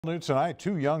New tonight,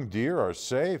 two young deer are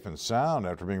safe and sound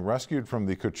after being rescued from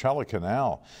the Coachella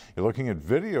Canal. You're looking at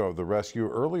video of the rescue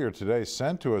earlier today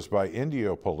sent to us by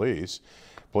Indio Police.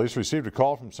 Police received a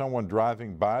call from someone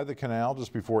driving by the canal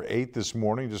just before 8 this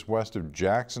morning, just west of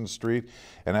Jackson Street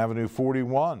and Avenue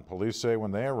 41. Police say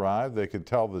when they arrived, they could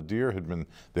tell the deer had been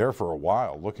there for a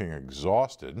while, looking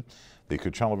exhausted. The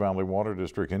Coachella Valley Water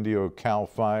District, Indio Cal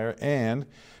Fire, and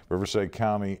Riverside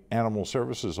County Animal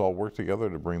Services all worked together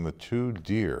to bring the two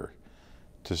deer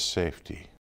to safety.